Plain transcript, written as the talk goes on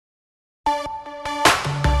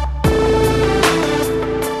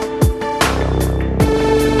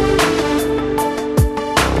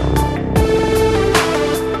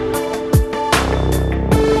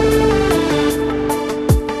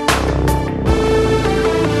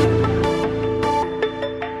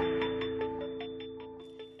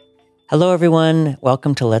Hello, everyone.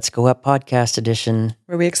 Welcome to Let's Go Up Podcast Edition,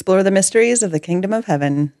 where we explore the mysteries of the kingdom of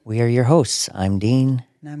heaven. We are your hosts. I'm Dean.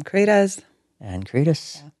 And I'm Kratos. And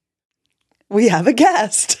Kratos. Yeah. We have a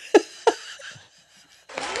guest.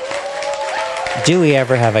 Do we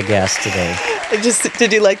ever have a guest today?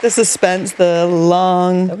 Did you like the suspense, That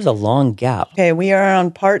was a long gap. Okay, we are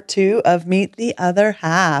on part 2 of Meet the Other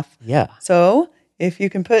Half. Yeah. So, if you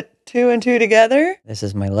can put 2 and 2 together. This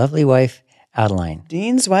is my lovely wife, Adeline.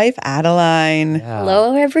 Dean's wife, Adeline. Yeah.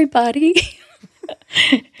 Hello, everybody.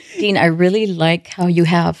 Dean, I really like how you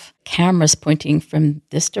have cameras pointing from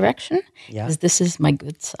this direction. Yeah. Because this is my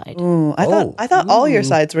good side. Ooh, I thought all your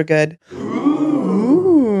sides were good.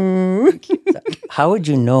 Ooh. How would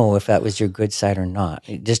you know if that was your good side or not?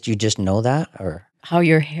 You just know that, or How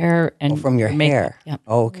your hair and from your makeup. hair? Yeah.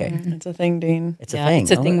 Oh, okay. It's a thing, Dean. It's a thing.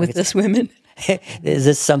 It's a thing with this women. Is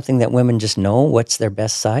this something that women just know? What's their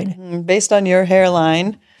best side? Based on your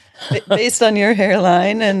hairline, and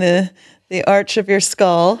the arch of your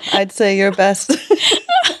skull, I'd say your best.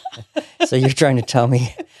 So you're trying to tell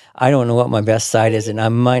me I don't know what my best side is, and I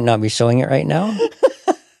might not be showing it right now?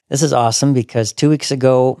 This is awesome because 2 weeks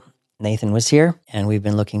ago, Nathan was here, and we've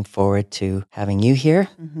been looking forward to having you here.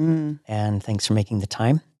 Mm-hmm. And thanks for making the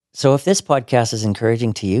time. So if this podcast is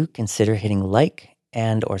encouraging to you, consider hitting like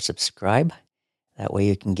and or subscribe. That way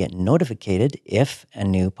you can get notified if a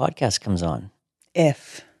new podcast comes on.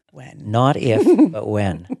 When. Not if, but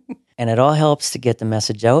when. And it all helps to get the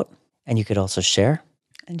message out. And you could also share.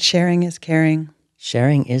 And sharing is caring.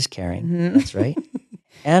 Sharing is caring. Mm-hmm. That's right.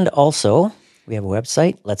 And also, we have a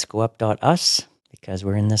website, letsgoup.us, because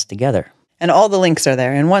we're in this together. And all the links are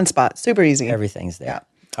there in one spot. Super easy. Everything's there. Yeah.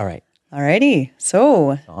 All right. Alrighty.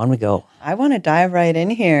 So on we go. I want to dive right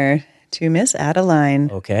in here to Miss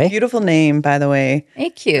Adeline. Okay. Beautiful name, by the way.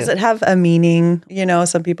 Thank you. Does it have a meaning? You know,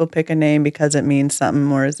 some people pick a name because it means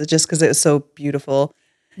something, or is it just because it was so beautiful?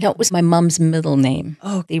 No, it was my mom's middle name.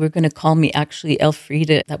 Oh. They were going to call me actually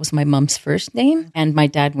Elfrida. That was my mom's first name. And my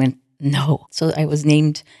dad went, no. So I was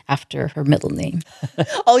named after her middle name.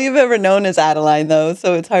 All you've ever known is Adeline, though,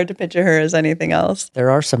 so it's hard to picture her as anything else. There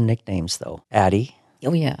are some nicknames, though. Addie.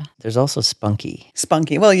 Oh, yeah. There's also Spunky.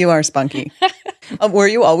 Spunky. Well, you are spunky. Were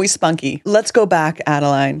you always spunky? Let's go back,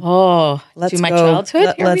 Adeline. Oh, Let's to my go.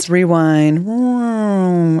 childhood? Let's rewind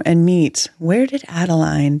and meet. Where did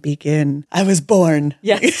Adeline begin? I was born.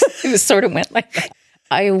 Yes, it sort of went like that.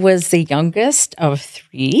 I was the youngest of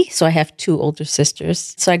 3, so I have 2 older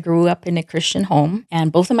sisters. So I grew up in a Christian home,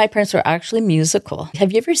 and both of my parents were actually musical.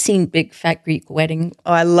 Have you ever seen Big Fat Greek Wedding?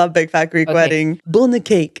 Oh, I love Big Fat Greek Wedding. Bull in the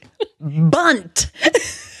cake. Bunt.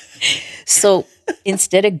 So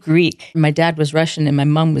instead of Greek, my dad was Russian and my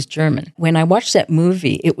mom was German. When I watched that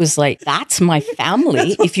movie, it was like, that's my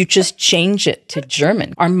family if you just change it to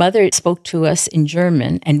German. Our mother spoke to us in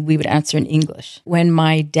German and we would answer in English. When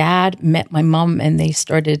my dad met my mom and they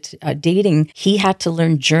started dating, he had to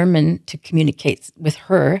learn German to communicate with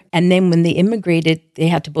her. And then when they immigrated, they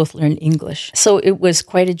had to both learn English. So it was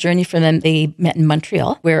quite a journey for them. They met in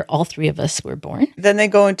Montreal, where all 3 of us were born. Then they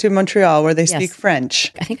go into Montreal, where they speak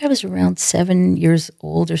French. I think I was around 7 years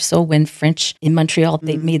old or so when French in Montreal,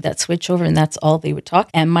 they made that switch over and that's all they would talk.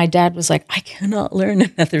 And my dad was like, I cannot learn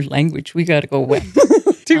another language. We got to go away.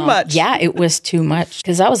 Too much. Yeah, it was too much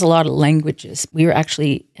because that was a lot of languages. We were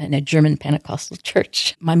actually in a German Pentecostal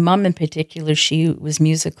church. My mom in particular, she was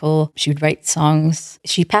musical. She would write songs.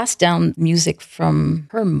 She passed down music from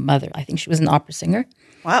her mother. I think she was an opera singer.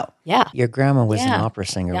 Wow. Yeah. Your grandma was an opera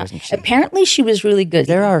singer, wasn't she? Apparently she was really good.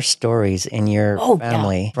 There are stories in your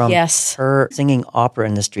family from her singing opera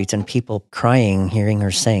in the streets and people crying hearing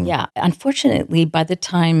her sing. Yeah. Unfortunately, by the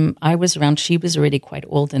time I was around, she was already quite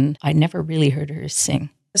old and I never really heard her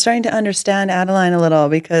sing. I'm starting to understand Adeline a little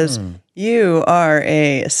because you are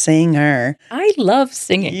a singer. I love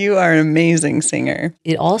singing. You are an amazing singer.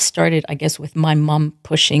 It all started, I guess, with my mom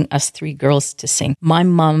pushing us 3 girls to sing. My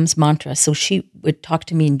mom's mantra, so she would talk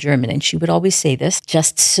to me in German and she would always say this,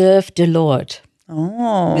 just serve the Lord.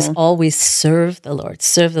 Oh. It was always serve the Lord,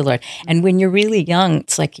 serve the Lord. And when you're really young,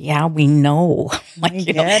 it's like, yeah, we know. Like, I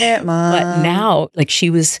get it, Mom. But now, like she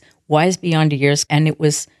was wise beyond her years and it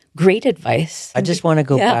was great advice. I just want to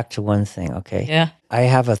go back to one thing, okay? Yeah. I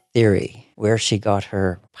have a theory where she got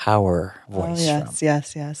her power voice from.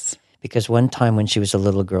 Yes. Because one time when she was a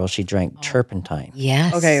little girl, she drank turpentine.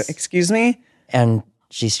 Yes. Okay, excuse me? And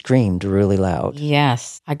she screamed really loud.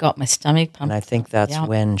 Yes. I got my stomach pumped. And I think that's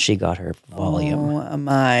when she got her volume. Oh,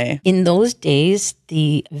 my. In those days,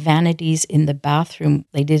 the vanities in the bathroom,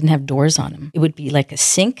 they didn't have doors on them. It would be like a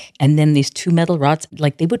sink and then these two metal rods.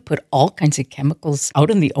 Like they would put all kinds of chemicals out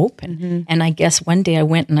in the open. And I guess one day I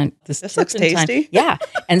went and This looks tasty. Yeah.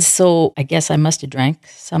 And so I guess I must have drank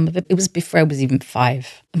some of it. It was before I was even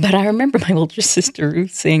 5. But I remember my older sister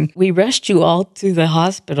Ruth saying, we rushed you all to the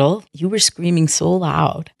hospital. You were screaming so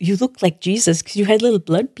loud. You looked like Jesus because you had little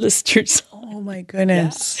blood blisters. Oh, my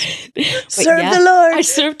goodness. Serve the Lord. I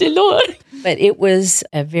served the Lord. But it was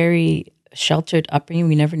a very sheltered upbringing.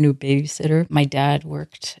 We never knew a babysitter. My dad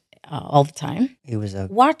worked all the time. He was a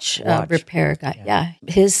watch repair guy. Yeah.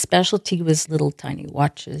 His specialty was little tiny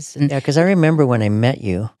watches. And yeah, because I remember when I met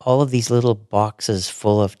you, all of these little boxes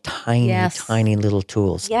full of tiny, tiny little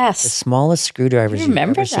tools. Yes. The smallest screwdrivers you've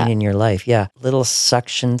ever seen in your life. Yeah. Little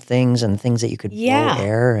suction things and things that you could blow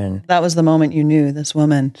air. And that was the moment you knew this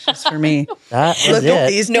woman, she's for me. That was Look at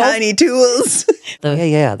these tiny tools.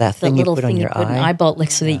 That thing you little put thing on your you put eye. an eyeball,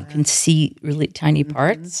 like so that you can see really tiny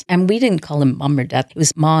parts. And we didn't call him mom or dad. It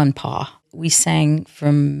was ma and pa. We sang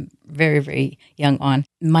from very, very young on.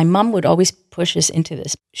 My mom would always push us into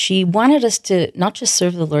this. She wanted us to not just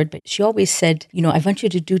serve the Lord, but she always said, I want you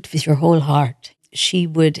to do it with your whole heart. She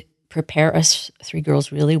would prepare us 3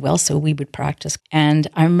 girls really well, so we would practice. And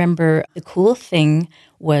I remember the cool thing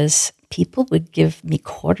was people would give me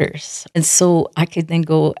quarters. And so I could then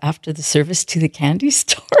go after the service to the candy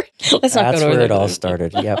store. That's where it all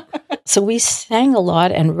started. Yep. So we sang a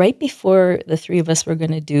lot. And right before the 3 of us were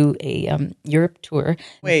going to do a Europe tour.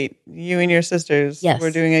 Wait, you and your sisters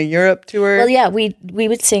were doing a Europe tour? Well, yeah, we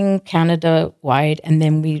would sing Canada wide and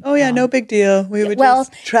then we... Oh, yeah, no big deal. We would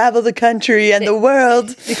just travel the country and the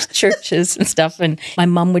world. Churches and stuff. And my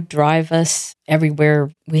mom would drive us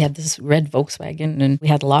everywhere. We had this red Volkswagen and we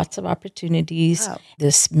had lots of opportunities. Wow.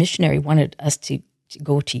 This missionary wanted us to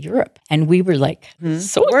go to Europe. And we were like,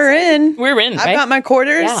 so we're in. Right? I've got my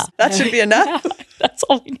quarters. Yeah. That should be enough. Yeah, that's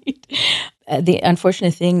all we need. The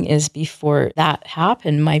unfortunate thing is before that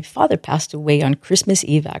happened, my father passed away on Christmas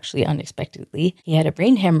Eve, actually, unexpectedly. He had a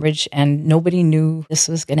brain hemorrhage and nobody knew this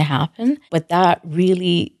was going to happen. But that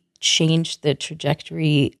really changed the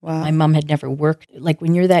trajectory. Wow. My mom had never worked. Like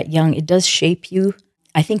when you're that young, it does shape you.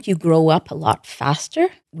 I think you grow up a lot faster.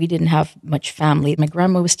 We didn't have much family. My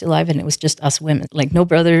grandma was still alive and it was just us women, like no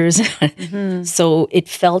brothers. So it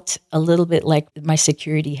felt a little bit like my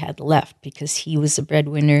security had left because he was the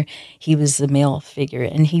breadwinner. He was the male figure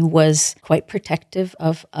and he was quite protective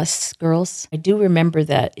of us girls. I do remember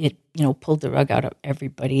that it, pulled the rug out of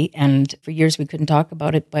everybody. And for years we couldn't talk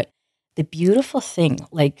about it. But the beautiful thing,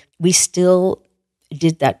 like we still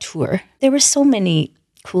did that tour. There were so many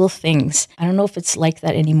cool things. I don't know if it's like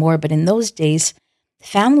that anymore, but in those days,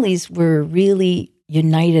 families were really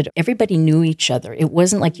united. Everybody knew each other. It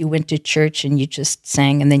wasn't like you went to church and you just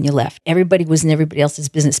sang and then you left. Everybody was in everybody else's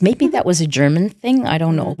business. Maybe that was a German thing. I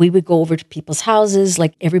don't know. We would go over to people's houses.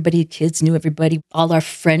 Like everybody, kids knew everybody. All our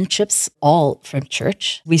friendships, all from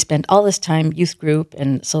church. We spent all this time, youth group.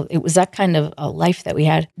 And so it was that kind of a life that we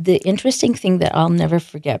had. The interesting thing that I'll never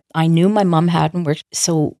forget, I knew my mom hadn't worked.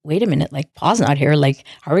 So wait a minute, like Pa's not here. Like,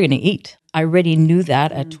 how are we going to eat? I already knew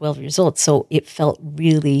that at 12 years old. So it felt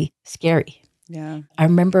really scary. Yeah. I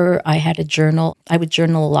remember I had a journal. I would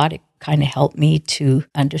journal a lot. It kind of helped me to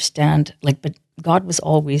understand, but God was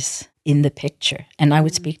always in the picture. And I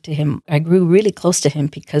would speak to him. I grew really close to him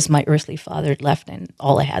because my earthly father had left and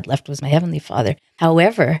all I had left was my heavenly father.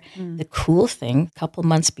 However, the cool thing, a couple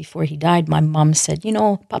months before he died, my mom said,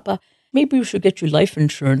 Papa, maybe we should get you life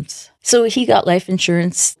insurance. So he got life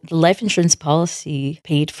insurance. The life insurance policy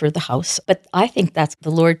paid for the house. But I think that's the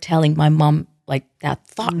Lord telling my mom, like that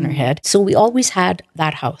thought in her head. So we always had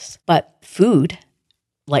that house. But food,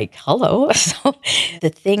 hello. So the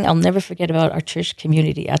thing I'll never forget about our church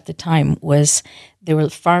community at the time was there were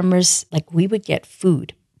farmers, we would get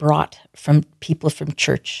food brought from people from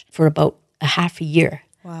church for about a half a year.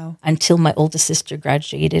 Wow. Until my oldest sister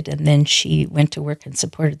graduated and then she went to work and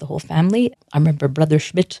supported the whole family. I remember Brother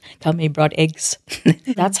Schmidt brought eggs.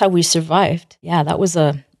 That's how we survived. Yeah, that was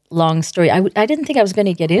a long story. I didn't think I was going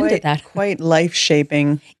to get into that. Quite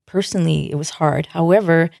life-shaping. Personally, it was hard.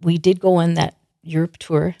 However, we did go on that Europe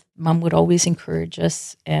tour. Mom would always encourage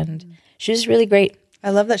us, and she was really great. I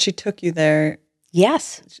love that she took you there.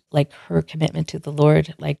 Yes, her commitment to the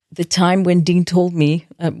Lord. The time when Dean told me,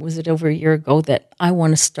 was it over a year ago, that I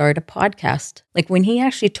want to start a podcast. When he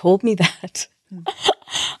actually told me that,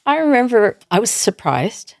 I remember I was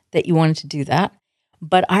surprised that you wanted to do that.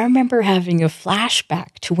 But I remember having a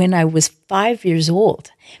flashback to when I was 5 years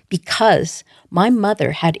old because my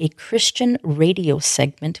mother had a Christian radio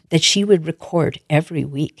segment that she would record every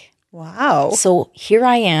week. Wow. So here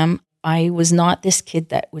I am. I was not this kid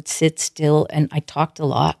that would sit still, and I talked a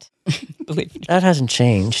lot. Believe me. That hasn't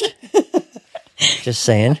changed. Just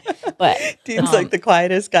saying. But Dean's like the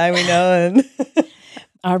quietest guy we know. And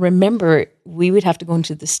I remember we would have to go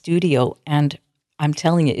into the studio, and I'm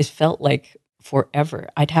telling you, it felt like forever.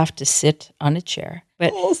 I'd have to sit on a chair.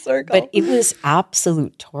 full circle. But it was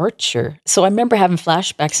absolute torture. So I remember having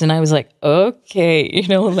flashbacks, and I was like, okay,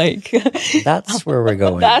 like That's where we're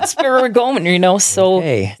going. that's where we're going, So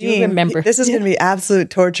Okay. do you remember? This is going to be absolute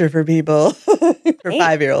torture for people, for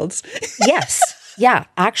 5-year-olds. Yes. Yeah.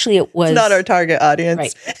 Actually, it was It's not our target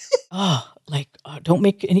audience. Right. Don't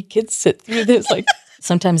make any kids sit through this. Like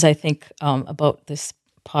sometimes I think about this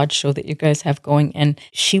pod show that you guys have going, and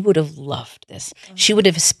she would have loved this. She would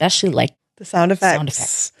have especially liked The sound effects. sound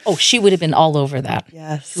effects. Oh, she would have been all over that.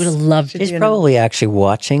 Yes. She would have loved it. She's probably actually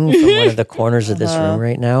watching from one of the corners of this room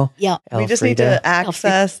right now. Yeah. We just need Elfrida. to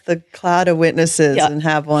access the cloud of witnesses Yeah. and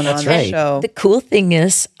have one That's on right. the show. The cool thing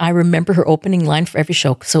is, I remember her opening line for every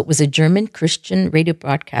show. So it was a German Christian radio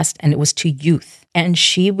broadcast, and it was to youth. And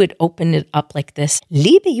she would open it up like this: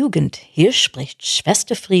 Liebe Jugend, hier spricht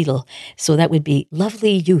Schwester Friedel. So that would be,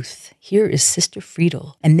 lovely youth, here is Sister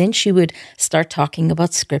Friedel. And then she would start talking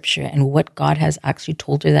about scripture and what God has actually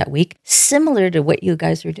told her that week, similar to what you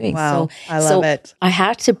guys are doing. Wow, So, I love it. I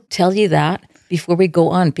had to tell you that before we go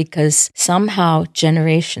on, because somehow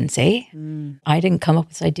generations, I didn't come up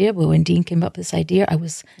with this idea, but when Dean came up with this idea, I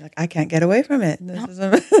was Like, I can't get away from it. This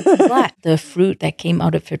is glad. The fruit that came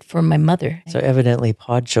out of it for my mother. So evidently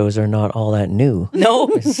pod shows are not all that new. No,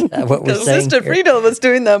 Is that what we're Because saying Sister here? Friedel was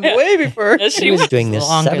doing them way before. She was doing this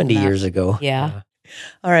longer 70 than that. years ago. Yeah.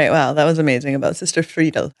 All right. Wow. That was amazing about Sister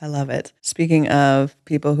Friedel. I love it. Speaking of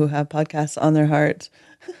people who have podcasts on their heart,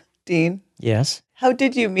 Dean, Yes. how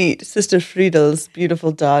did you meet Sister Friedel's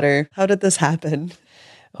beautiful daughter? How did this happen?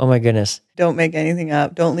 Oh my goodness. Don't make anything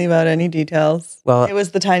up. Don't leave out any details. Well- it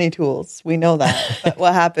was the tiny tools. We know that. But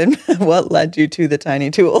what happened? What led you to the tiny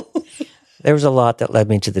tool? There was a lot that led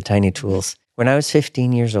me to the tiny tools. When I was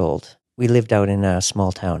 15 years old, we lived out in a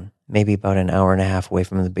small town, maybe about an hour and a half away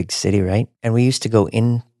from the big city, right? And we used to go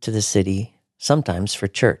into the city sometimes for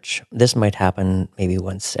church. This might happen maybe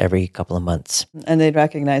once every couple of months. And they'd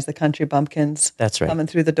recognize the country bumpkins That's right. coming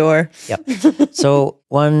through the door. Yep. So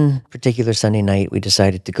one particular Sunday night, we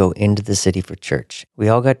decided to go into the city for church. We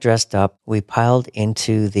all got dressed up. We piled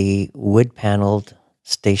into the wood-paneled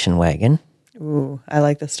station wagon, Ooh, I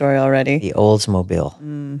like the story already. the Oldsmobile.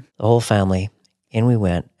 The whole family. In we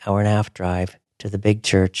went, hour and a half drive to the big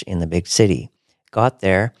church in the big city. Got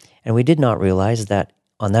there, and we did not realize that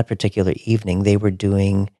on that particular evening, they were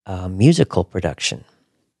doing a musical production,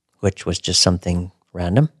 which was just something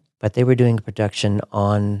random. But they were doing a production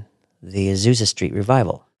on the Azusa Street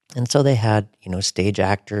revival. And so they had, stage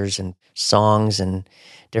actors and songs and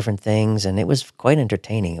different things. And it was quite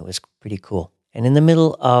entertaining. It was pretty cool. And in the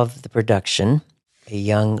middle of the production, a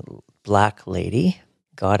young black lady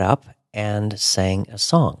got up and sang a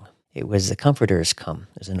song. It was The Comforters Come.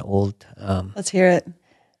 There's an old... Let's hear it.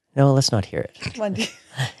 No, let's not hear it. One day,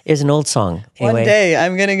 It's an old song. Anyway, one day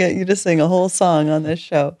I'm going to get you to sing a whole song on this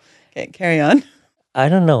show. Okay, carry on. I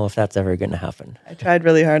don't know if that's ever going to happen. I tried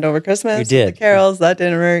really hard over Christmas. You did. with the carols, that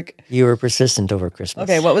didn't work. You were persistent over Christmas.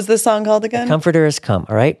 Okay, what was this song called again? Comforter has come,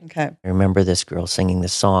 all right? Okay. I remember this girl singing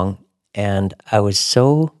this song, and I was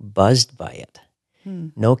so buzzed by it.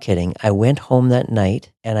 No kidding. I went home that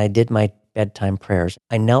night, and I did my bedtime prayers.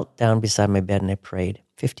 I knelt down beside my bed, and I prayed.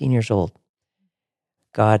 15 years old.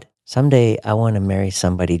 God, someday I want to marry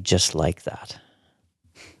somebody just like that.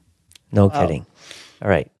 No kidding. All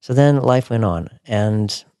right. So then life went on,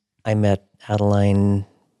 and I met Adeline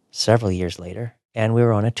several years later, and we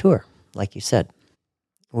were on a tour, like you said.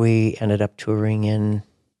 We ended up touring in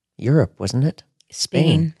Europe, wasn't it?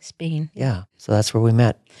 Spain. Yeah. So that's where we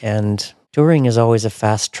met. And touring is always a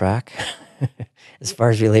fast track as far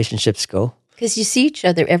as relationships go. Because you see each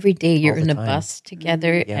other every day. You're All in the a time. bus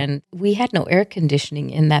together, Yeah. and we had no air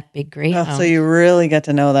conditioning in that big Greyhound. Oh, so you really get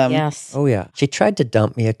to know them. Yes. Oh, yeah. She tried to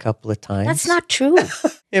dump me a couple of times. That's not true.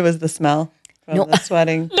 It was the smell from No. the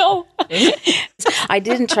sweating. No. I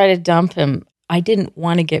didn't try to dump him. I didn't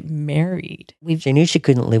want to get married. She knew she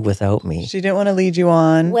couldn't live without me. She didn't want to lead you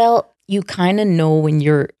on. Well, you kind of know when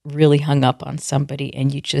you're really hung up on somebody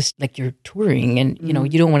and you just, like, you're touring and, you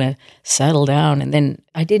don't want to settle down. And then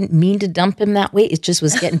I didn't mean to dump him that way. It just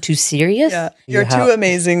was getting too serious. Yeah, you're You too have-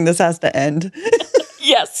 amazing. This has to end.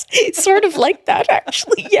 Yes. Sort of like that,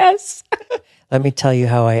 actually. Yes. Let me tell you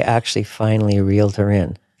how I actually finally reeled her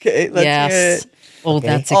in. Okay, let's hear it. Oh,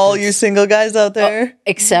 that's All you single guys out there,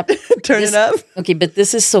 except turn it up. Okay, but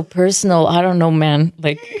this is so personal. I don't know, man.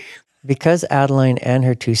 Like, Because Adeline and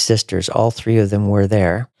her two sisters, all three of them were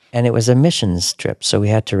there, and it was a missions trip, so we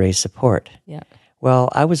had to raise support. yeah. Well,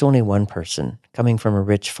 I was only one person. Coming from a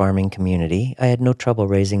rich farming community, I had no trouble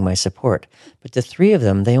raising my support. But the three of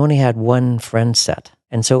them, they only had one friend set.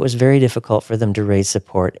 And so it was very difficult for them to raise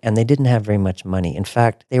support, and they didn't have very much money. In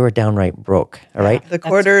fact, they were downright broke, all right? The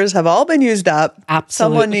quarters have all been used up.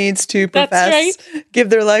 Absolutely. Someone needs to That's profess,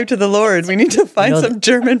 give their life to the Lord. We need to find some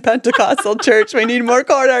German Pentecostal church. We need more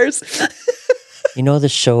quarters. You know the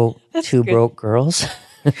show Two Broke Girls?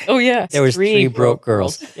 Oh, yeah. There was three broke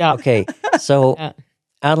girls. Yeah. Okay, so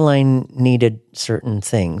Adeline needed certain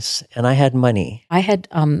things, and I had money. I had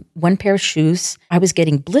one pair of shoes. I was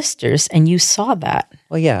getting blisters, and you saw that.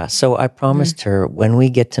 Well, yeah, so I promised her, when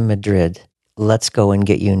we get to Madrid, let's go and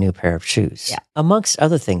get you a new pair of shoes. Yeah. Amongst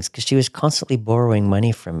other things, because she was constantly borrowing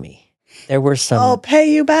money from me. There were some... I'll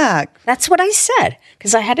pay you back. That's what I said,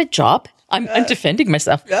 because I had a job. I'm defending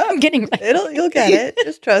myself. Yeah. I'm getting... You'll get it.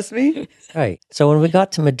 Just trust me. Right. So when we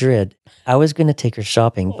got to Madrid, I was going to take her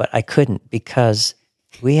shopping, but I couldn't because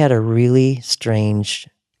we had a really strange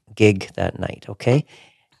gig that night, okay?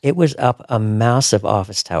 It was up a massive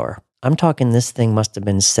office tower. I'm talking this thing must have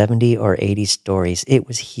been 70 or 80 stories. It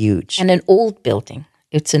was huge. And an old building.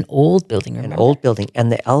 It's an old building, remember? An old building.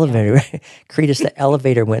 And the elevator, Cretus, the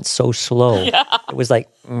elevator went so slow. Yeah. It was like,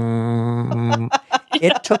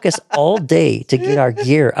 It took us all day to get our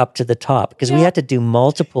gear up to the top because we had to do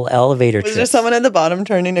multiple elevator trips. Was there someone at the bottom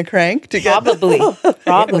turning a crank to get Probably.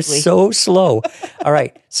 It was so slow. All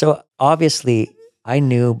right. So obviously, I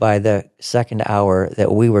knew by the second hour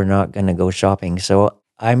that we were not going to go shopping. So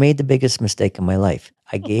I made the biggest mistake of my life.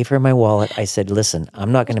 I gave her my wallet. I said, listen,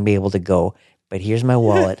 I'm not going to be able to go, but here's my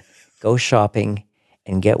wallet. Go shopping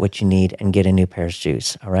and get what you need and get a new pair of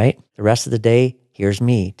shoes. All right. The rest of the day, here's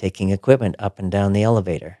me taking equipment up and down the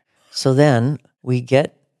elevator. So then we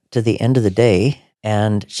get to the end of the day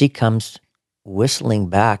and she comes whistling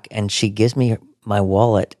back and she gives me my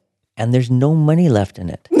wallet and there's no money left in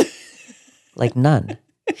it. Like none.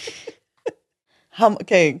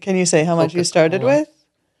 Okay, can you say how much you started with?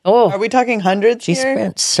 Oh, Are we talking hundreds She here?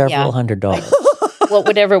 spent several $100s. well,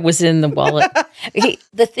 whatever was in the wallet. Okay,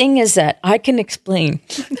 the thing is that I can explain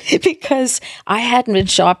because I hadn't been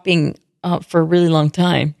shopping for a really long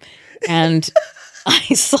time. And I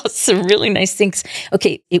saw some really nice things.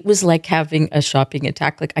 Okay, it was like having a shopping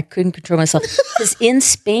attack. Like I couldn't control myself. Because in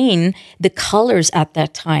Spain, the colors at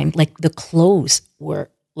that time, like the clothes were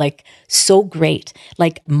like so great,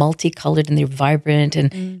 like multicolored and they're vibrant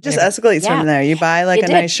and Just escalates from there. You buy like It a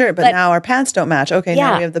did, nice shirt, but now our pants don't match. Okay,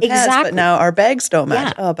 now Yeah, we have the pants, exactly. but now our bags don't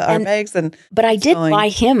match. Yeah, Oh, but our and- bags and But I did sewing. buy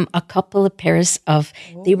him a couple of pairs of,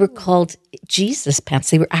 they were called Jesus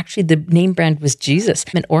pants. They were actually, the name brand was Jesus.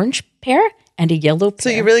 An orange pair and a yellow pair. So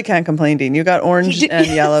you really can't complain, Dean. You got orange and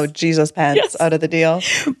yellow Jesus pants out of the deal.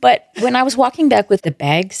 But when I was walking back with the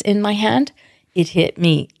bags in my hand, it hit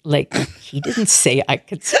me like he didn't say I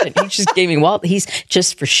could spend. He just gave me, well, he's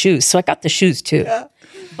just for shoes. So I got the shoes too. Yeah.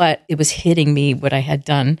 But it was hitting me what I had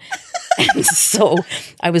done. And so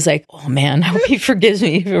I was like, oh man, I hope he forgives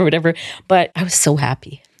me or whatever. But I was so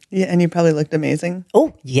happy. Yeah, and you probably looked amazing.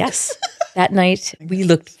 Oh, yes. That night we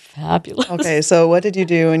looked fabulous. Okay, so what did you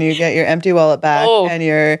do when you get your empty wallet back and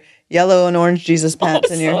your yellow and orange Jesus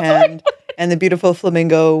pants in your hand and the beautiful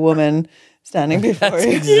flamingo woman standing before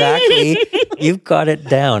you? Exactly. You've got it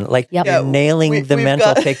down. Like Yep. you're nailing the we've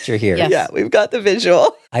mental got- picture here. Yeah. Yeah, we've got the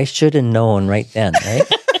visual. I should have known right then, right?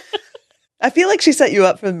 I feel like she set you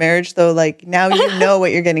up for marriage, though. Like, now you know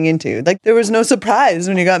what you're getting into. Like, there was no surprise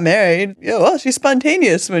when you got married. Yeah, well, she's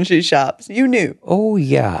spontaneous when she shops. You knew Oh,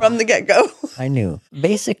 yeah. from the get-go. I knew.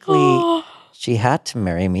 Basically, she had to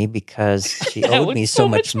marry me because she owed me so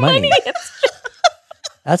much money.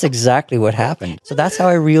 That's exactly what happened. So that's how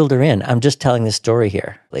I reeled her in. I'm just telling the story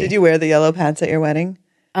here. Did you wear the yellow pants at your wedding?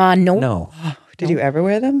 No. No. Did you ever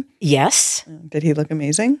wear them? Yes. Did he look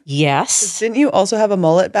amazing? Yes. Didn't you also have a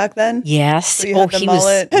mullet back then? Yes. So you had the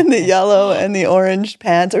mullet and the yellow and the orange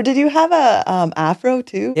pants. Or did you have a afro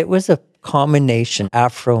too? It was a combination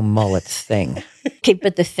afro mullet thing. Okay,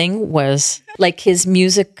 but the thing was, like his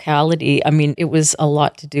musicality, I mean, it was a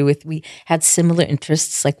lot to do with, we had similar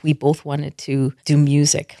interests. Like we both wanted to do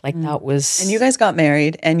music. Like that was. And you guys got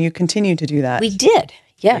married and you continue to do that. We did.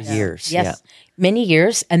 Yes. years, Yes. yeah. Many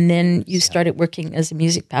years. And then you started working as a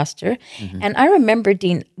music pastor. And I remember,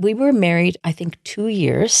 Dean, we were married, I think, 2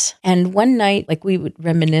 years. And one night, like we would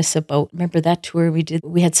reminisce about, remember that tour we did?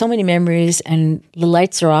 We had so many memories and the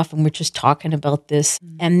lights are off and we're just talking about this.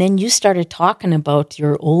 And then you started talking about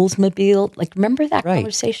your Oldsmobile. Like, remember that Right.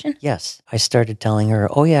 conversation? Yes. I started telling her,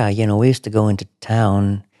 oh yeah, we used to go into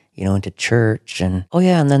town, into church. And oh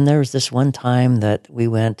yeah, and then there was this one time that we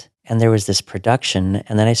went and there was this production.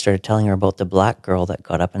 And then I started telling her about the black girl that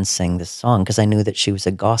got up and sang this song because I knew that she was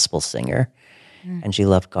a gospel singer and she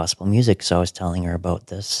loved gospel music. So I was telling her about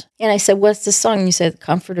this. And I said, what's the song? You said,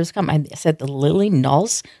 Comforters Come. I said, the Lily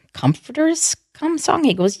Knowles Comforters Come song?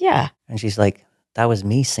 He goes, yeah. And she's like, that was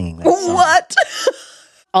me singing that song. What?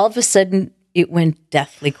 All of a sudden, it went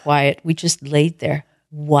deathly quiet. We just laid there.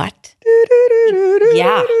 What?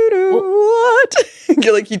 Yeah. What?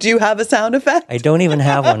 You're like, do you have a sound effect? I don't even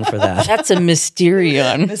have one for that. That's a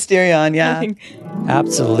Mysterion. Mysterion, yeah.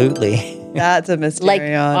 Absolutely. That's a Like,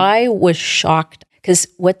 Mysterion. I was shocked because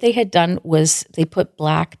what they had done was they put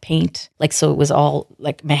black paint, like, so it was all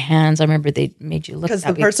like my hands. I remember they made you look Because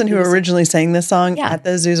that the way. person who It was- originally sang this song Yeah. at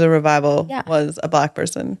the Azusa revival Yeah. was a black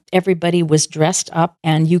person. everybody was dressed up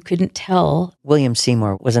and you couldn't tell. William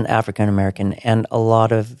Seymour was an African American, and a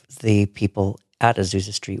lot of the people at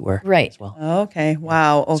Azusa Street were Right. as well. Okay,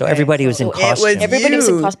 wow. Okay. So everybody was in it was costume. Everybody was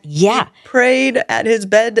in you costume. Yeah. prayed at his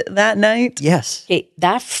bed that night. Yes. Okay,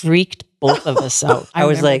 that freaked both of us out. I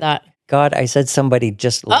was remember like, that. God, I said somebody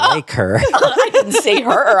just like her. I didn't say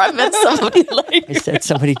her. I meant somebody like I said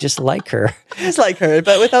somebody just like her. Just like her,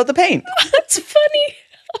 but without the paint. That's funny.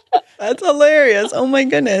 That's hilarious. Oh my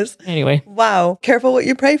goodness. Anyway. Wow. Careful what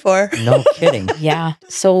you pray for. No kidding. Yeah.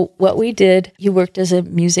 So what we did, you worked as a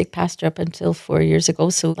music pastor up until 4 years ago.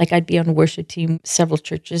 So like I'd be on the worship team, several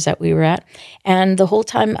churches that we were at. And the whole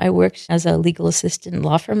time I worked as a legal assistant in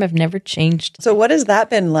law firm, I've never changed. So what has that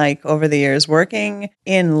been like over the years, working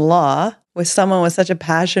in law with someone with such a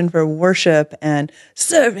passion for worship and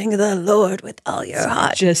serving the Lord with all your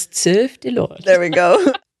heart? Just serve the Lord. There we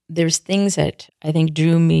go. There's things that I think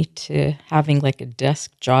drew me to having like a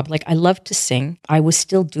desk job. Like I love to sing. I was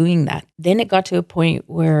still doing that. Then it got to a point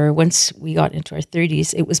where once we got into our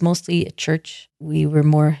 30s, it was mostly a church. We were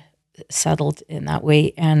more settled in that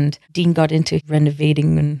way. And Dean got into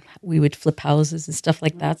renovating and we would flip houses and stuff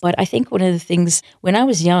like that. But I think one of the things, when I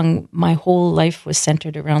was young, my whole life was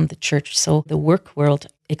centered around the church. So the work world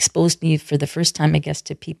exposed me for the first time, I guess,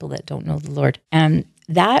 to people that don't know the Lord. And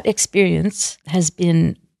that experience has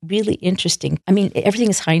been really interesting. I mean, everything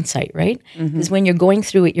is hindsight, right? Because when you're going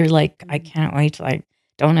through it, you're like, I can't wait till I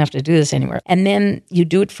don't have to do this anymore. And then you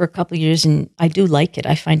do it for a couple of years and I do like it.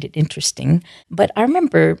 I find it interesting. But I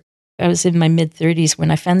remember I was in my mid-30s when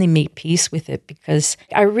I finally made peace with it because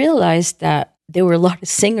I realized that there were a lot of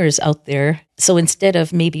singers out there. So instead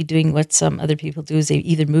of maybe doing what some other people do is they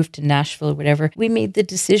either moved to Nashville or whatever, we made the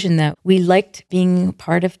decision that we liked being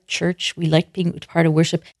part of church. We liked being part of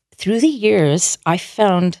worship. Through the years, I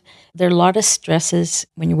found there are a lot of stresses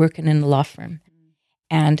when you're working in a law firm.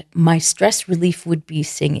 And my stress relief would be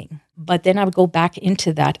singing. But then I would go back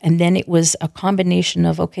into that. And then it was a combination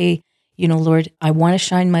of, okay, Lord, I want to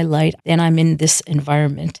shine my light. Then I'm in this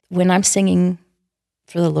environment. When I'm singing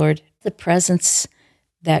for the Lord, the presence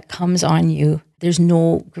that comes on you, there's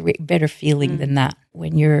no better feeling than that.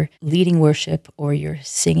 When you're leading worship or you're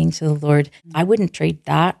singing to the Lord, I wouldn't trade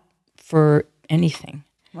that for anything.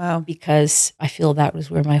 Wow. Because I feel that was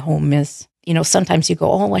where my home is. Sometimes you go,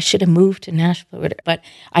 oh, I should have moved to Nashville. But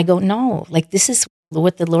I go, no, like this is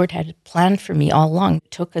what the Lord had planned for me all along.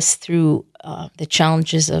 It took us through the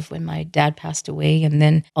challenges of when my dad passed away and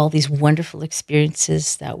then all these wonderful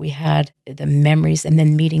experiences that we had, the memories, and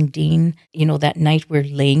then meeting Dean, that night we're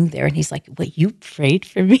laying there and he's like, what, you prayed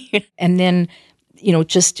for me? And then,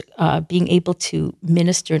 just being able to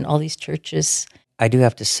minister in all these churches. I do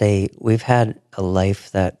have to say, we've had a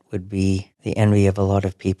life that would be the envy of a lot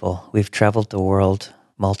of people. We've traveled the world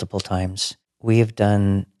multiple times. We have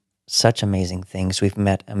done such amazing things. We've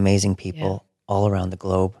met amazing people all around the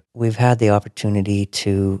globe. We've had the opportunity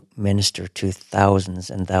to minister to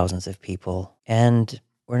thousands and thousands of people. And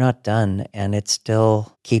we're not done, and it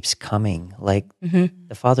still keeps coming. Like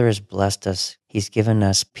the Father has blessed us. He's given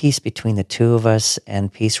us peace between the two of us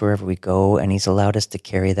and peace wherever we go, and He's allowed us to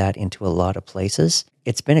carry that into a lot of places.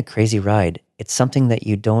 It's been a crazy ride. It's something that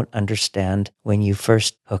you don't understand when you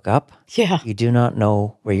first hook up. Yeah. You do not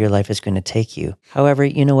know where your life is going to take you. However,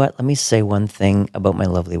 you know what? Let me say one thing about my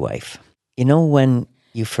lovely wife. When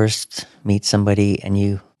you first meet somebody and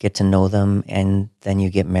you get to know them and then you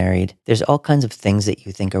get married. There's all kinds of things that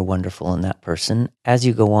you think are wonderful in that person. As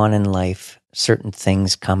you go on in life, certain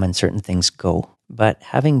things come and certain things go. But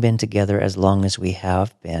having been together as long as we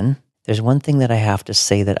have been, there's one thing that I have to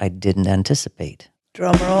say that I didn't anticipate.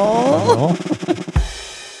 Drum roll.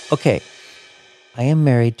 Okay, I am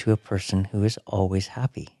married to a person who is always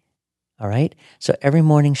happy. All right? So every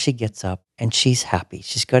morning she gets up and she's happy.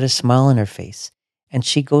 She's got a smile on her face. And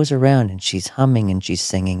she goes around and she's humming and she's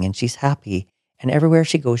singing and she's happy. And everywhere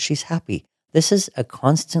she goes, she's happy. This is a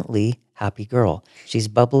constantly happy girl. She's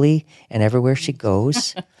bubbly, and everywhere she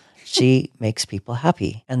goes, she makes people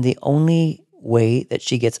happy. And the only way that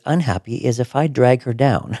she gets unhappy is if I drag her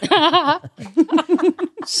down.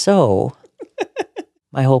 So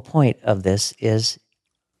my whole point of this is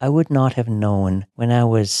I would not have known when I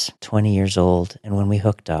was 20 years old and when we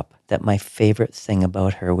hooked up that my favorite thing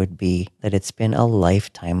about her would be that it's been a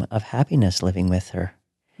lifetime of happiness living with her.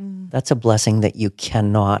 That's a blessing that you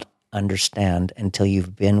cannot understand until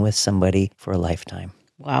you've been with somebody for a lifetime.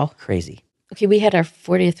 Wow. Crazy. Okay, we had our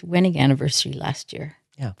 40th wedding anniversary last year.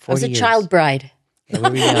 Yeah, 40 I was a years. child bride. Yeah,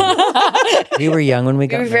 we were young. We were young when we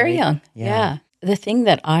got We married. were very young. Yeah. The thing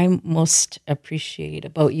that I most appreciate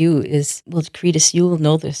about you is, well, Cretus, you will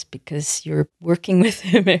know this because you're working with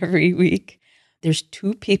him every week. There's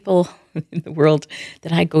two people in the world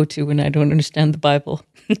that I go to when I don't understand the Bible.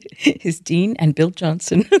 Is Dean and Bill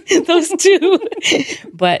Johnson, those two.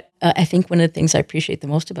 But I think one of the things I appreciate the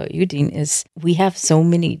most about you, Dean, is we have so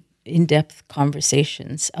many in-depth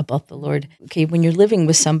conversations about the Lord. Okay, when you're living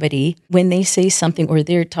with somebody, when they say something or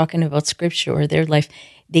they're talking about scripture or their life,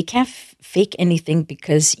 they can't fake anything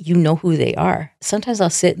because you know who they are. Sometimes I'll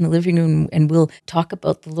sit in the living room and we'll talk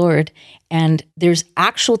about the Lord, and there's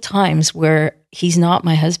actual times where he's not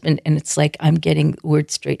my husband and it's like I'm getting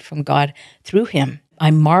words straight from God through him. I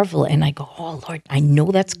marvel and I go, oh Lord, I know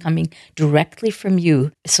that's coming directly from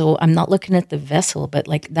you. So I'm not looking at the vessel, but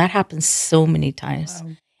like that happens so many times.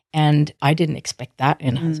 Wow. And I didn't expect that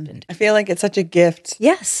in a husband. I feel like it's such a gift.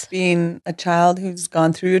 Yes. Being a child who's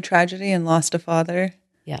gone through a tragedy and lost a father.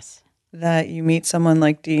 Yes. That you meet someone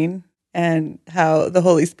like Dean and how the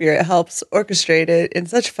Holy Spirit helps orchestrate it in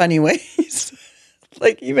such funny ways.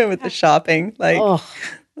 Like even with the shopping, like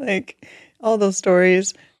all those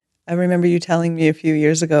stories. I remember you telling me a few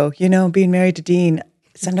years ago, being married to Dean,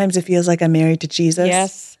 sometimes it feels like I'm married to Jesus.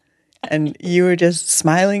 Yes. And you were just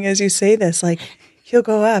smiling as you say this, like he'll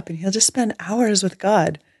go up and he'll just spend hours with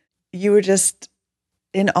God. You were just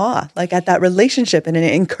in awe, like at that relationship, and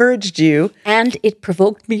it encouraged you. And it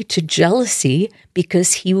provoked me to jealousy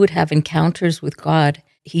because he would have encounters with God.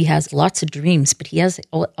 He has lots of dreams, but he has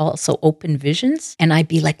also open visions. And I'd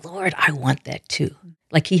be like, Lord, I want that too.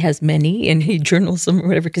 Like he has many and he journals them or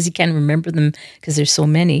whatever because he can't remember them because there's so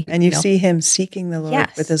many. And you see him seeking the Lord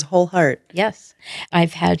with his whole heart. Yes.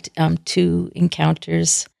 I've had 2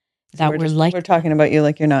 encounters that were like... We're talking about you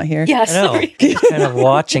like you're not here. Yes. I know. Just kind of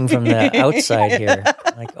watching from the outside here.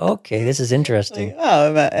 Like, okay, this is interesting.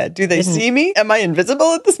 Like, do they see me? Am I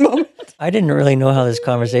invisible at this moment? I didn't really know how this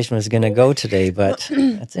conversation was going to go today, but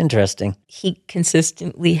that's interesting. He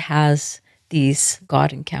consistently has these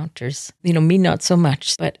God encounters. Me, not so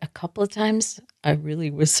much, but a couple of times I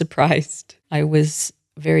really was surprised. I was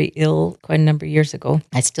very ill quite a number of years ago.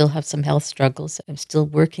 I still have some health struggles I'm still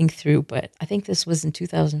working through, but I think this was in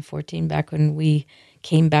 2014, back when we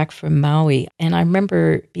came back from Maui. And I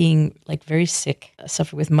remember being like very sick,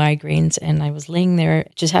 suffered with migraines, and I was laying there,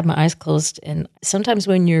 just had my eyes closed. And sometimes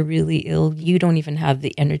when you're really ill, you don't even have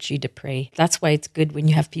the energy to pray. That's why it's good when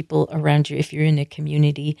you have people around you, if you're in a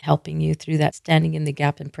community, helping you through that, standing in the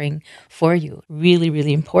gap and praying for you. Really,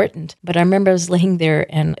 really important. But I remember I was laying there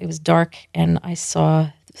and it was dark and I saw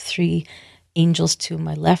 3 angels to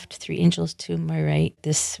my left, 3 angels to my right.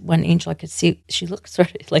 This one angel I could see, she looked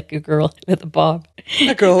sort of like a girl with a bob.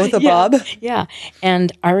 A girl with a bob? Yeah.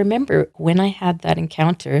 And I remember when I had that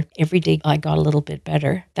encounter, every day I got a little bit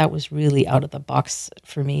better. That was really out of the box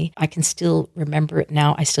for me. I can still remember it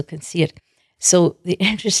now. I still can see it. So the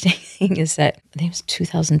interesting thing is that I think it was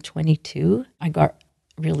 2022, I got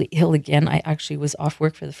really ill again. I actually was off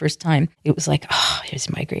work for the first time. It was like, here's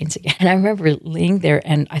migraines again. And I remember laying there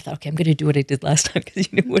and I thought, okay, I'm going to do what I did last time because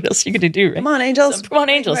what else are you going to do, right? Come on, angels. So, come on,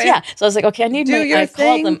 angels. Right. Yeah. So I was like, okay, I need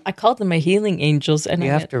I called them my healing angels. And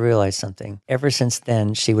you have to realize something. Ever since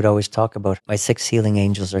then, she would always talk about my 6 healing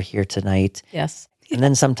angels are here tonight. Yes. And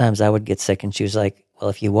then sometimes I would get sick and she was like, well,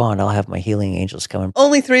 if you want, I'll have my healing angels come and...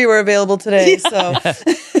 Only 3 were available today, so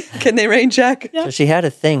can they rain check? So she had a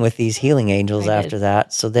thing with these healing angels after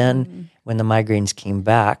that. So then when the migraines came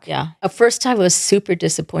back... Yeah. At first I was super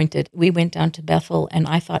disappointed. We went down to Bethel and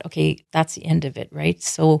I thought, okay, that's the end of it, right?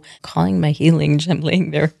 So calling my healing, I'm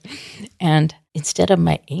laying there. And instead of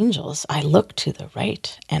my angels, I look to the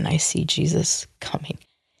right and I see Jesus coming.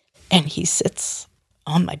 And he sits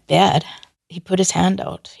on my bed. He put his hand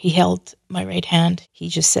out. He held my right hand. He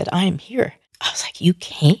just said, I am here. I was like, you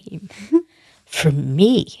came for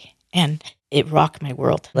me. And it rocked my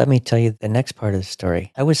world. Let me tell you the next part of the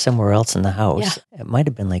story. I was somewhere else in the house. Yeah. It might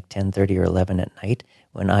have been like 10:30 or 11 at night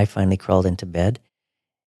when I finally crawled into bed.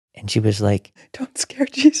 And she was like, don't scare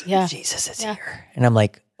Jesus. Yeah. Jesus is here. And I'm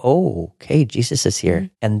like, oh, okay, Jesus is here.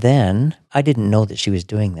 Mm-hmm. And then I didn't know that she was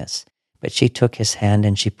doing this, but she took his hand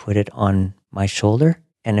and she put it on my shoulder.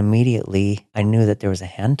 And immediately I knew that there was a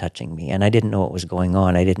hand touching me, and I didn't know what was going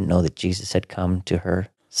on. I didn't know that Jesus had come to her.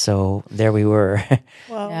 So there we were.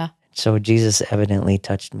 Wow. Yeah. So Jesus evidently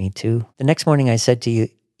touched me too. The next morning I said to you,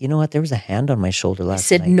 you know what? There was a hand on my shoulder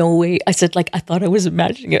last night. I said, no way. I said, I thought I was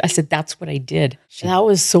imagining it. I said, that's what I did. That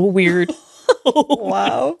was so weird.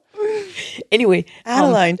 Wow. Anyway.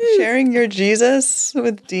 Adeline, sharing your Jesus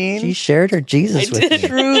with Dean. She shared her Jesus with me.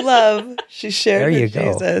 True love. She shared her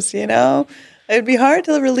Jesus, you know? It'd be hard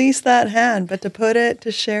to release that hand, but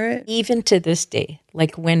to share it. Even to this day,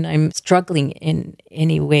 like when I'm struggling in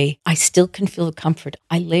any way, I still can feel the comfort.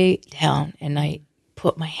 I lay down and I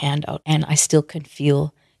put my hand out and I still can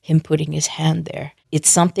feel him putting his hand there. It's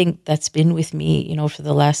something that's been with me, for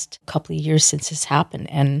the last couple of years since this happened.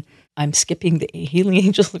 And I'm skipping the healing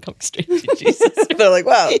angels going straight to Jesus. They're like,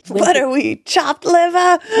 wow, what are we, chopped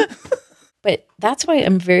liver? But that's why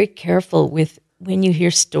I'm very careful with when you hear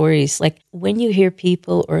stories, like when you hear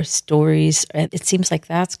people or stories, it seems like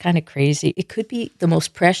that's kind of crazy. It could be the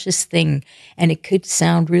most precious thing and it could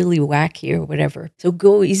sound really wacky or whatever. So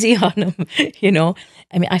go easy on them,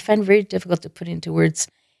 I mean, I find it very difficult to put into words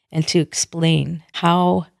and to explain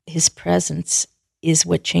how his presence is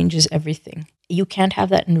what changes everything. You can't have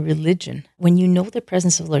that in religion. When you know the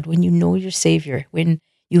presence of the Lord, when you know your Savior, when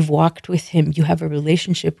you've walked with him, you have a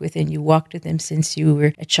relationship with him, you walked with him since you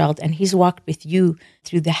were a child, and he's walked with you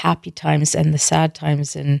through the happy times and the sad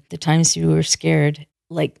times and the times you were scared,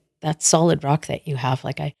 like that solid rock that you have.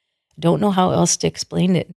 Like, I don't know how else to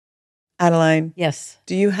explain it. Adeline. Yes.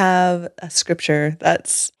 Do you have a scripture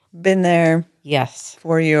that's been there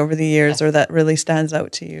for you over the years or that really stands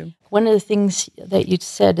out to you? One of the things that you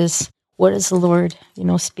said is, what is the Lord,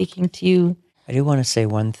 speaking to you? I do want to say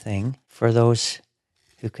one thing for those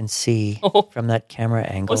who can see from that camera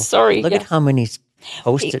angle. Sorry. Look at how many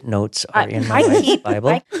Post-it notes are in my wife's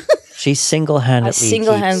Bible. She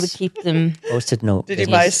single-handedly keep them. Post-it note. Did you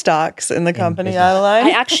buy stocks in the company, Adeline?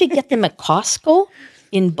 I actually get them at Costco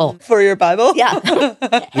in bulk. For your Bible? Yeah.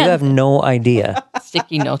 You have no idea.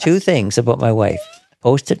 Sticky notes. 2 things about my wife.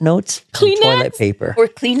 Post-it notes and toilet paper. Or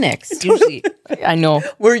Kleenex, usually. I know.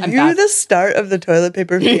 Were you the start of the toilet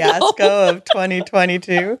paper fiasco of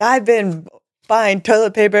 2022? I've been buying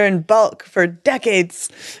toilet paper in bulk for decades.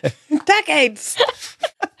 Decades.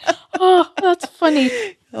 Oh, that's funny.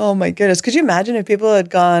 Oh my goodness. Could you imagine if people had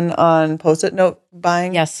gone on Post-it note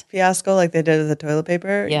buying fiasco like they did with the toilet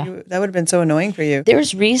paper? Yeah. That would have been so annoying for you.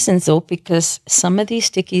 There's reasons though, because some of these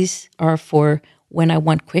stickies are for when I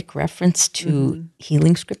want quick reference to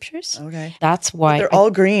healing scriptures. Okay. That's why. But they're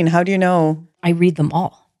all green. How do you know? I read them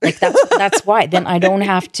all. Like that's why. Then I don't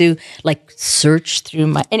have to search through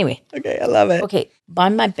my, anyway. Okay, I love it. Okay, by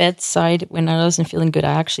my bedside, when I wasn't feeling good,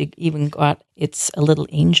 I actually even got, it's a little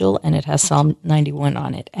angel and it has Psalm 91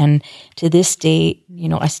 on it. And to this day,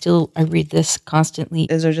 I read this constantly.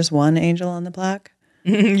 Is there just one angel on the plaque?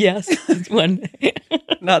 Yes, one.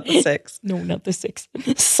 Not the 6. No, not the 6.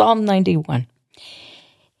 Psalm 91.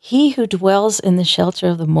 He who dwells in the shelter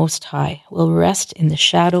of the Most High will rest in the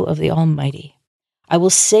shadow of the Almighty. I will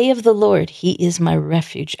say of the Lord, he is my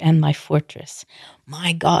refuge and my fortress,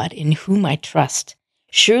 my God in whom I trust.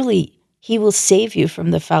 Surely he will save you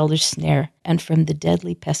from the fowler's snare and from the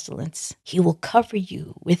deadly pestilence. He will cover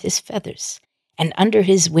you with his feathers, and under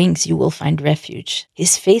his wings you will find refuge.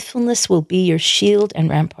 His faithfulness will be your shield and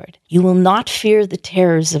rampart. You will not fear the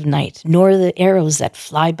terrors of night, nor the arrows that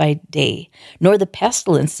fly by day, nor the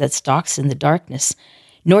pestilence that stalks in the darkness,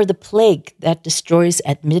 nor the plague that destroys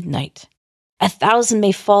at midnight. 1,000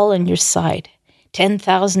 may fall on your side,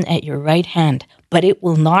 10,000 at your right hand, but it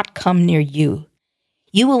will not come near you.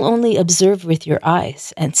 You will only observe with your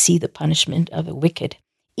eyes and see the punishment of the wicked.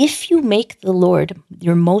 If you make the Lord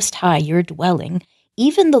your Most High your dwelling,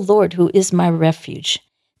 even the Lord who is my refuge,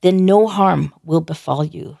 Then no harm will befall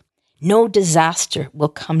you. No disaster will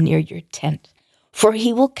come near your tent. For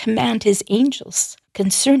he will command his angels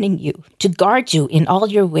concerning you to guard you in all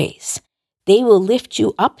your ways. They will lift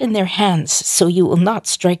you up in their hands so you will not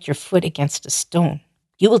strike your foot against a stone.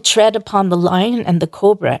 You will tread upon the lion and the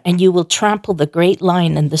cobra, and you will trample the great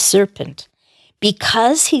lion and the serpent.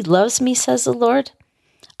 Because he loves me, says the Lord,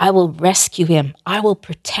 I will rescue him. I will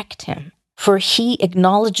protect him, for he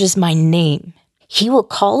acknowledges my name. He will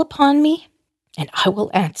call upon me, and I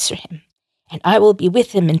will answer him, and I will be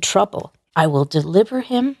with him in trouble. I will deliver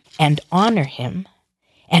him and honor him,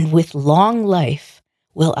 and with long life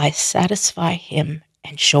will I satisfy him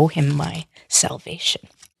and show him my salvation.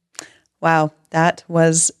 Wow, that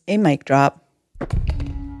was a mic drop.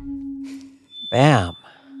 Bam.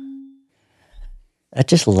 That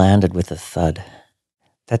just landed with a thud.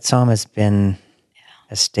 That psalm has been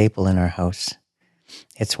a staple in our house.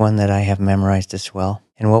 It's one that I have memorized as well.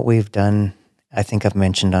 And what we've done, I think I've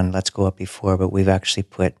mentioned on Let's Go Up before, but we've actually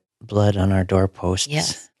put blood on our doorposts.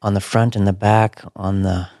 Yes. On the front and the back, on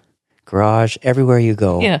the garage, everywhere you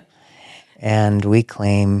go. Yeah. And we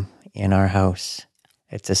claim in our house,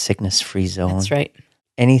 it's a sickness-free zone. That's right.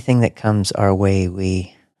 Anything that comes our way,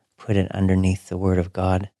 we put it underneath the Word of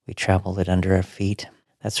God. We trample it under our feet.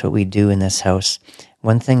 That's what we do in this house.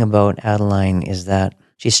 One thing about Adeline is that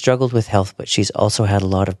she struggled with health, but she's also had a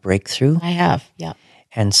lot of breakthrough. I have, yeah.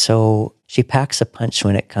 And so she packs a punch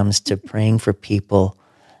when it comes to praying for people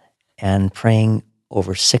and praying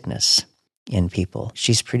over sickness in people.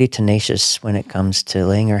 She's pretty tenacious when it comes to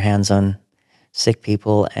laying her hands on sick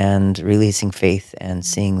people and releasing faith and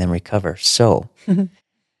seeing them recover. So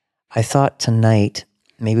I thought tonight,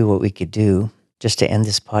 maybe what we could do, just to end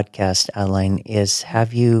this podcast, Adeline, is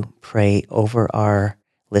have you pray over our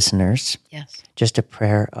listeners. Yes. Just a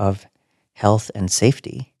prayer of health and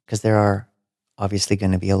safety, because there are obviously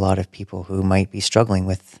going to be a lot of people who might be struggling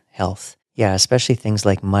with health. Yeah, especially things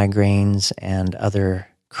like migraines and other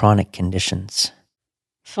chronic conditions.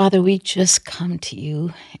 Father, we just come to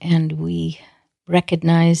you and we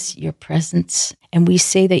recognize your presence, and we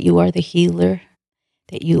say that you are the healer,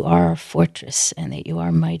 that you are our fortress, and that you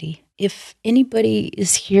are mighty. If anybody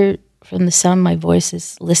is here from the sound of my voice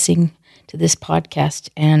is listening to this podcast,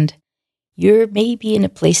 and you're maybe in a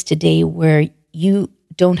place today where you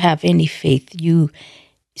don't have any faith, you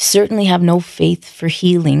certainly have no faith for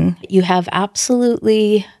healing, you have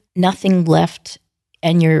absolutely nothing left,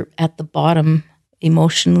 and you're at the bottom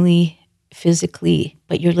emotionally, physically,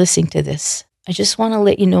 but you're listening to this. I just want to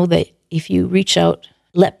let you know that if you reach out,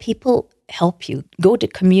 let people help you. Go to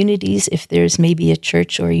communities if there's maybe a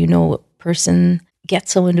church or you know a person, get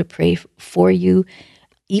someone to pray for you.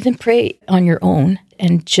 Even pray on your own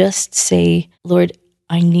and just say, Lord,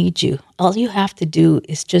 I need you. All you have to do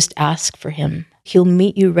is just ask for him. He'll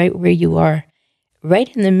meet you right where you are,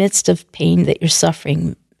 right in the midst of pain that you're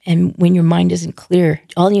suffering. And when your mind isn't clear,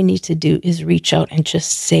 all you need to do is reach out and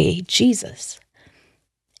just say, Jesus,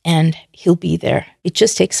 and he'll be there. It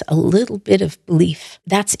just takes a little bit of belief.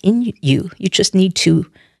 That's in you. You just need to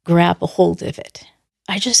grab a hold of it.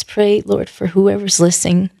 I just pray, Lord, for whoever's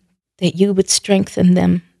listening, that you would strengthen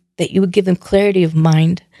them, that you would give them clarity of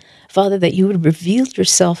mind. Father, that you would reveal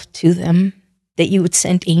yourself to them, that you would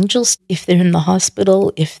send angels if they're in the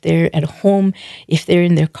hospital, if they're at home, if they're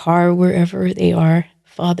in their car, wherever they are,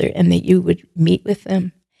 Father, and that you would meet with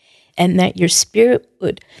them, and that your Spirit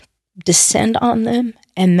would descend on them,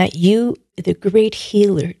 and that you, the great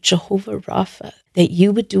healer, Jehovah Rapha, that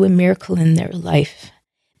you would do a miracle in their life,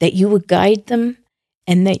 that you would guide them,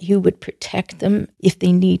 and that you would protect them if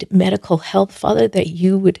they need medical help, Father, that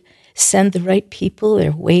you would send the right people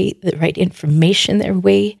their way, the right information their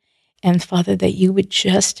way, and Father, that you would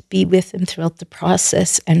just be with them throughout the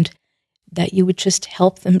process, and that you would just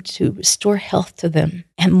help them to restore health to them.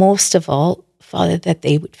 And most of all, Father, that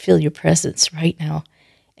they would feel your presence right now.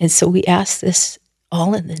 And so we ask this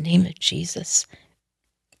all in the name of Jesus.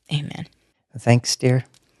 Amen. Thanks, dear,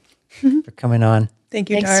 for coming on. Thank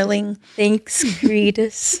you, darling. Thanks,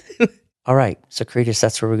 Cretus. All right, so Cretus,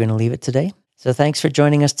 that's where we're going to leave it today. So thanks for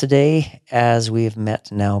joining us today as we've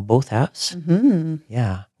met now both halves. Mm-hmm.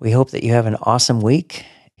 Yeah, we hope that you have an awesome week.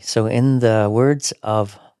 So in the words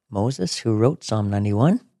of Moses, who wrote Psalm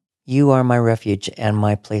 91, you are my refuge and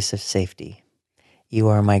my place of safety. You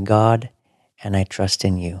are my God, and I trust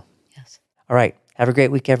in you. Yes. All right, have a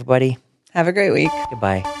great week, everybody. Have a great week.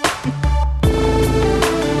 Goodbye.